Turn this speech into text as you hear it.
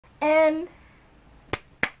And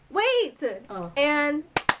wait. Oh. And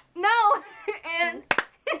no. And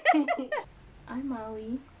I'm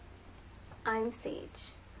Molly. I'm Sage.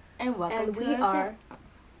 And welcome And to we our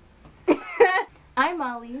are. I'm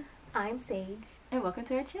Molly. I'm Sage. And welcome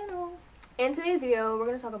to our channel. In today's video, we're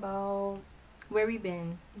gonna talk about Where we've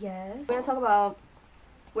been. yes. We're gonna talk about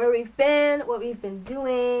where we've been, what we've been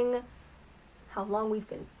doing, how long we've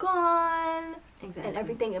been gone, Exactly. and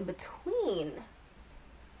everything in between.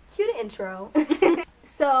 Cue the intro.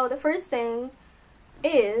 So the first thing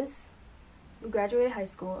is we graduated high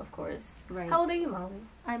school, of course. Right. How old are you, Molly?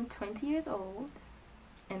 I'm 20 years old.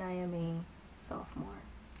 And I am a sophomore.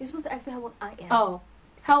 You're supposed to ask me how old I am. Oh.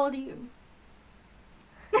 How old are you?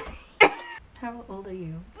 How old are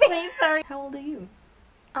you? Wait, sorry. How old are you?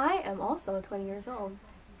 I am also 20 years old.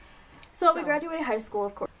 So we graduated high school,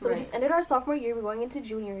 of course. So Right. we just ended our sophomore year. We're going into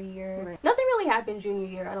junior year. Right. Nothing really happened junior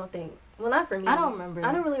year, I don't think. Well, not for me. I don't remember.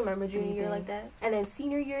 I don't really remember junior year anything. like that. And then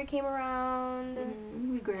senior year came around.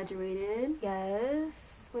 We graduated.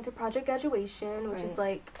 Yes. Went to project graduation, which is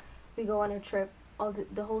Right. like we go on a trip. All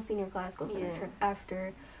the whole senior class goes on a Yeah. trip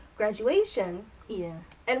after graduation. Yeah.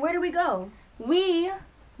 And where did we go? We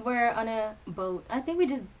were on a boat. I think we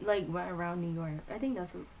just like went around New York. I think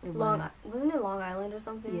that's what it was. Wasn't it Long Island or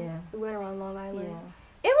something? Yeah. We went around Long Island.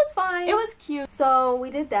 Yeah. It was fine. It was cute. So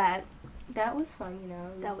we did that. That was fun, you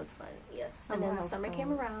know. That was fun, yes. a And then summer milestone.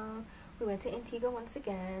 came around. We went to Antigua once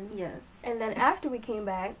again. Yes. And then after we came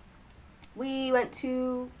back, we went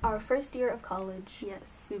to our first year of college.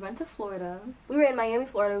 Yes. We went to Florida We were in Miami,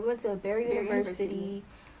 Florida. We went to Barry Barry University. University.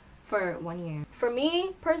 for 1 year. For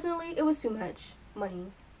me, personally, it was too much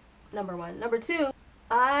money. Number one. Number two,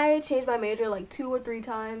 I changed my major like 2 or 3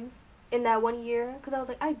 times in that 1 year because I was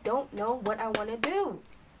like, I don't know what I want to do.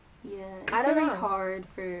 Yeah. It's I don't very know. hard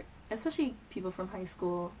for, especially people from high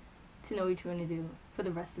school, to know what you want to do for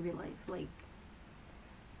the rest of your life. Like,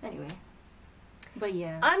 anyway. But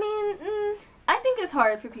yeah. I mean, I think it's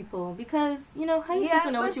hard for people because, you know, how you supposed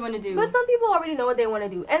to know what you want to do? But some people already know what they want to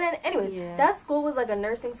do. And then, anyways, Yeah. that school was like a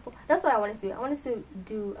nursing school. That's what I wanted to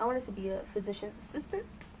do. I wanted to be a physician's assistant.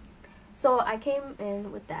 So I came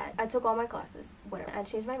in with that. I took all my classes. Whatever. I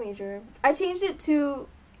changed my major. After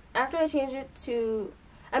I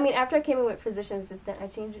came in with physician's assistant, I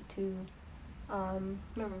changed it to,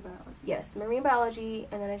 Marine biology. yes, marine biology,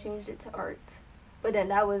 and then I changed it to art. But then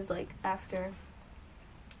that was like after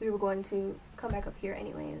we were going to come back up here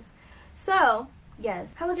anyways. So,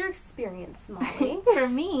 yes. How was your experience, Molly? For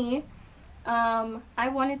me, I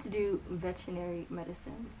wanted to do veterinary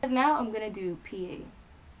medicine. Now I'm going to do PA,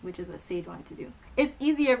 which is what Sage wanted to do. It's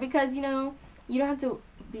easier because, you know, you don't have to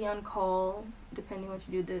be on call depending on what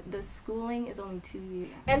you do. The schooling is only 2 years.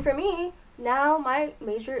 And for me, now my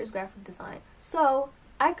major is graphic design. So,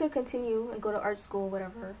 I could continue and go to art school,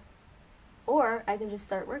 whatever. Or I can just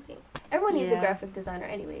start working. Everyone needs a Yeah. graphic designer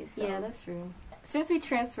anyways. So. Yeah, that's true. Since we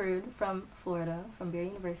transferred from Florida, from Barry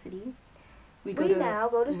University, we now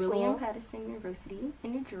go to William school. Patterson University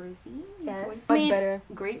in New Jersey. Yes. Made Much better.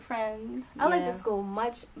 Great friends. I like Yeah. the school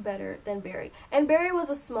much better than Barry. And Barry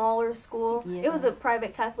was a smaller school. Yeah. It was a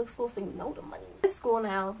private Catholic school, so you know the money. This school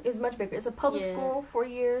now is much bigger. It's a public Yeah. school, 4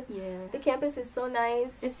 year. Yeah. The campus is so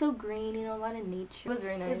nice. It's so green, you know, a lot of nature. It was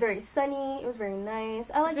very nice. It was very sunny. It was very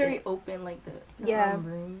nice. I It's like very it. open, like the Yeah.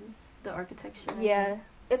 rooms, the architecture. Yeah.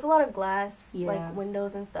 It's a lot of glass, Yeah. like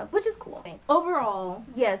windows and stuff, which is cool. Overall,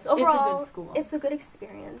 Yes, overall, it's a good school. It's a good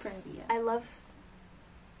experience. Yeah. I love.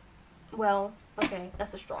 Well, okay,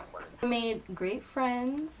 that's a strong word. I made great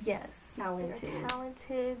friends. Yes, Talented. They're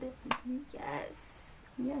talented. Mhm. Yes,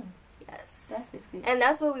 Yeah, yes. that's basically. And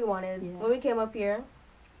that's what we wanted Yeah. when we came up here.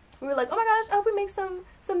 We were like, oh my gosh, I hope we make some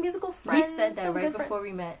musical friends. We said that some right good before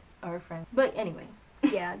we met our friends. But anyway,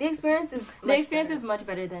 Yeah, the experience is. the experience is much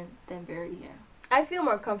better than Barry. Yeah. I feel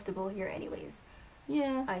more comfortable here, anyways.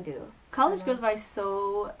 Yeah. I do. College I know. goes by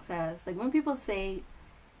so fast. Like when people say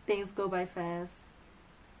things go by fast,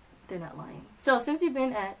 they're not lying. So since we've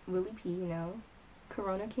been at Willie P, you know,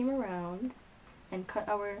 Corona came around and cut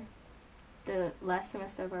the last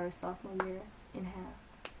semester of our sophomore year in half.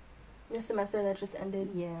 This semester that just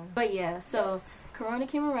ended. Yeah. But yeah, so Yes. Corona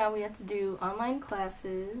came around, we had to do online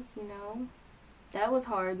classes, you know. That was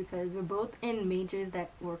hard because we're both in majors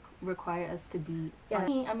that require us to be. Yeah.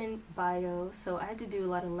 I'm in bio, so I had to do a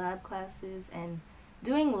lot of lab classes, and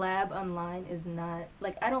doing lab online is not,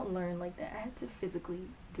 like, I don't learn like that. I had to physically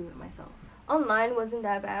do it myself. Online wasn't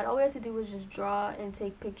that bad. All we had to do was just draw and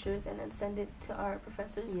take pictures and then send it to our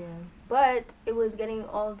professors. Yeah. But it was getting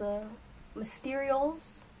all the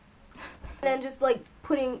materials and then just like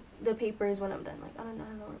putting the papers when I'm done. Like I don't know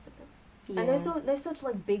where to put them. Yeah. And they're such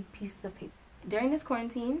like big pieces of paper. during this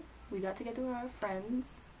quarantine, we got together with our friends.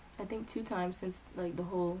 I think 2 times since like the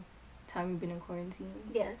whole time we've been in quarantine.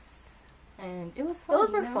 Yes. And it was fun.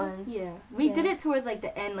 Those were fun. Yeah. We did it towards like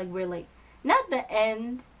the end, like we're like not the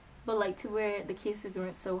end, but like to where the cases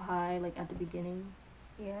weren't so high, like at the beginning.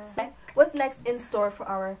 Yeah. So, what's next in store for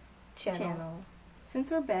our channel?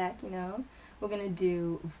 Since we're back, you know, we're gonna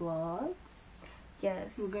do vlogs.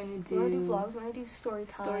 Yes. We're gonna do vlogs. We're gonna do story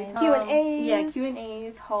time. Q&As. Yeah,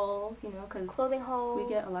 Q&As, hauls, you know, because clothing hauls. We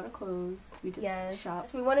get a lot of clothes. We just shop.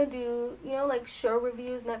 We want to do, you know, like show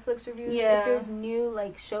reviews, Netflix reviews. Yeah. If there's new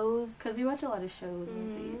like shows. Because we watch a lot of shows.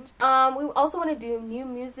 We also want to do new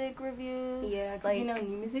music reviews. Yeah, like you know,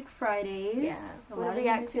 New Music Fridays. Yeah. A lot of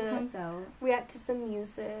music comes out. React to some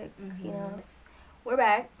music. You know, we're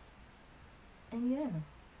back. And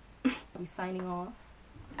yeah, we're signing off.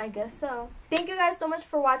 I guess so. Thank you guys so much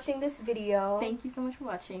for watching this video. Thank you so much for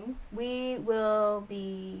watching. We will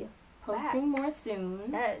be posting more soon.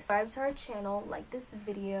 Yes. Subscribe to our channel, like this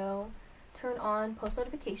video, turn on post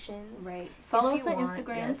notifications. Right. Follow us on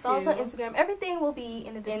Instagram. Yes, follow us on Instagram. Everything will be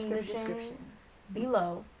in the description.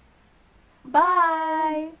 Below.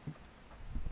 Bye.